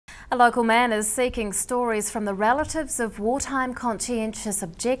A local man is seeking stories from the relatives of wartime conscientious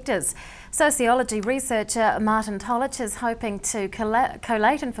objectors. Sociology researcher Martin Tolich is hoping to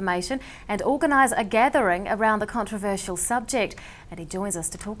collate information and organise a gathering around the controversial subject, and he joins us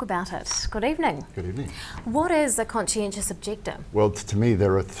to talk about it. Good evening. Good evening. What is a conscientious objector? Well, to me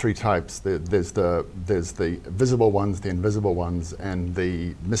there are three types. There's the visible ones, the invisible ones, and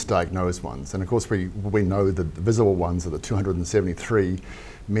the misdiagnosed ones. And of course we know that the visible ones are the 273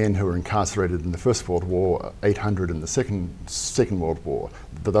 men who were incarcerated in the First World War, 800 in the Second World War.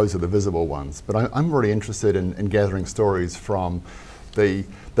 Those are the visible ones. But I'm really interested in gathering stories from the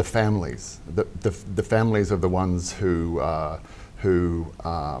families, the families of the ones who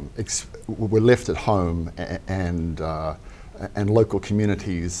were left at home, and local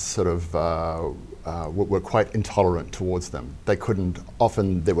communities sort of were quite intolerant towards them. They couldn't,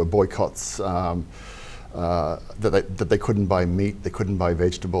 often there were boycotts, that they couldn't buy meat, they couldn't buy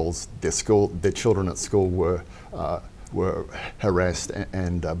vegetables. Their children at school were harassed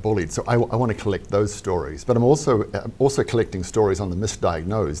and bullied. So I want to collect those stories. But I'm also collecting stories on the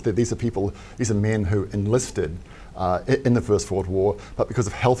misdiagnosed. These are men who enlisted in the First World War, but because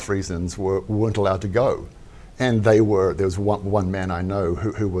of health reasons weren't allowed to go. And there was one man I know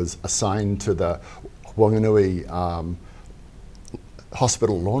who was assigned to the Wanganui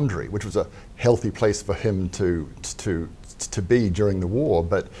hospital laundry, which was a healthy place for him to be during the war,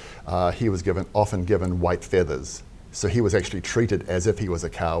 but he was often given white feathers. So he was actually treated as if he was a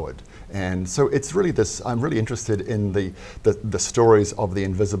coward. And so it's really this, I'm really interested in the stories of the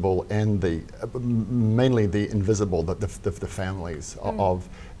invisible and mainly the invisible, the families of,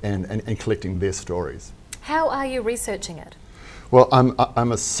 and collecting their stories. How are you researching it? Well,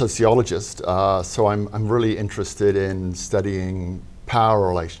 I'm a sociologist, so I'm really interested in studying power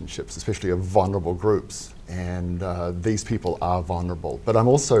relationships, especially of vulnerable groups, and these people are vulnerable. But I'm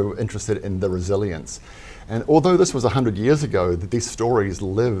also interested in the resilience. And although this was 100 years ago, these stories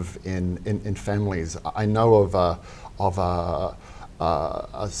live in families. I know of a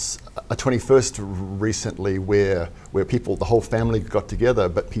 21st recently where people, the whole family got together,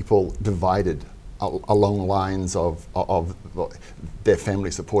 but people divided along lines of their family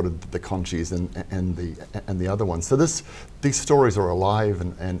supported the Conchis and the other ones. So these stories are alive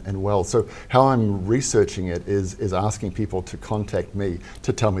and well. So how I'm researching it is asking people to contact me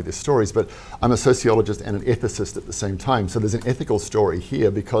to tell me their stories. But I'm a sociologist and an ethicist at the same time. So there's an ethical story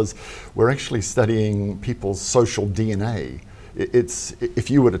here because we're actually studying people's social DNA. If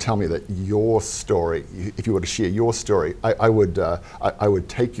you were to tell me that your story, if you were to share your story, I would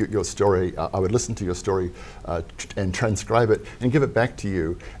take your story, I would listen to your story and transcribe it and give it back to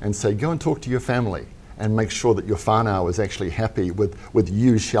you and say, go and talk to your family and make sure that your whānau is actually happy with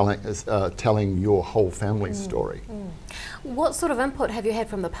you telling your whole family's story. What sort of input have you had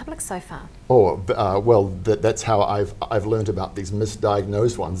from the public so far? Oh, well, that's how I've learned about these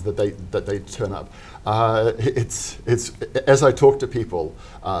misdiagnosed ones, that they turn up. It's as I talk to people,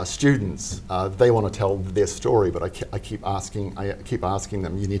 students, they want to tell their story, but I keep asking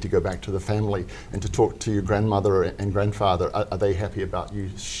them. You need to go back to the family and to talk to your grandmother and grandfather. Are they happy about you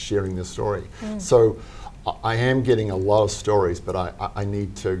sharing their story? So I am getting a lot of stories, but I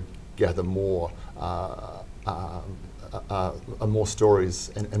need to gather more. More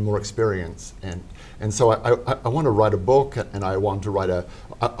stories and more experience, and so I want to write a book, and I want to write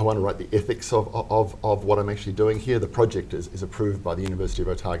the ethics of what I'm actually doing here. The project is approved by the University of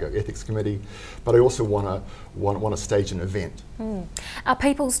Otago Ethics Committee, but I also want to stage an event. Are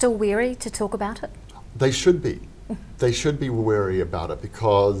people still wary to talk about it? They should be. They should be wary about it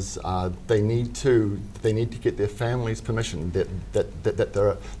because they need to get their family's permission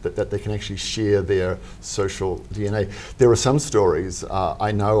that they can actually share their social DNA. There are some stories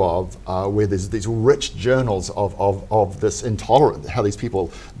I know of where there's these rich journals of this intolerance, how these people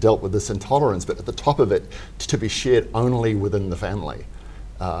dealt with this intolerance, but at the top of it to be shared only within the family.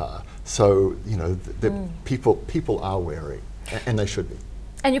 So you know, people are wary, and they should be.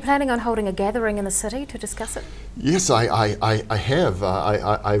 And you're planning on holding a gathering in the city to discuss it? Yes, I have.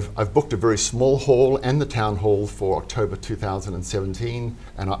 I've booked a very small hall and the town hall for October 2017,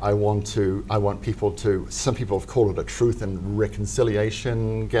 and I want people to. Some people have called it a truth and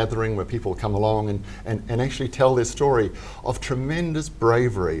reconciliation gathering, where people come along and actually tell their story of tremendous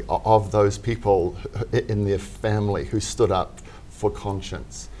bravery of those people in their family who stood up for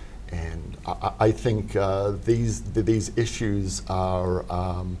conscience. And I think these issues are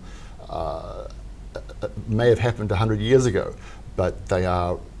may have happened 100 years ago, but they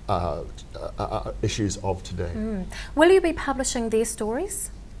are issues of today. Will you be publishing their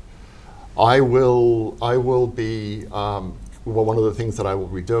stories? I will be well, one of the things that I will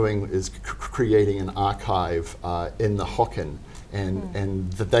be doing is creating an archive in the Hocken,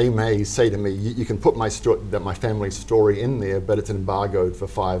 and that they may say to me, you can put my family's story in there, but it's embargoed for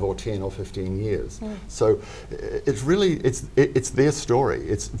 5 or 10 or 15 years. So it's really it's their story.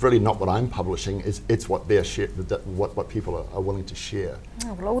 It's really not what I'm publishing. It's what they're what people are willing to share.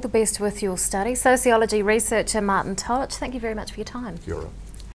 Oh, well, all the best with your study. Sociology researcher Martin Tolich, thank you very much for your time. Kia ora.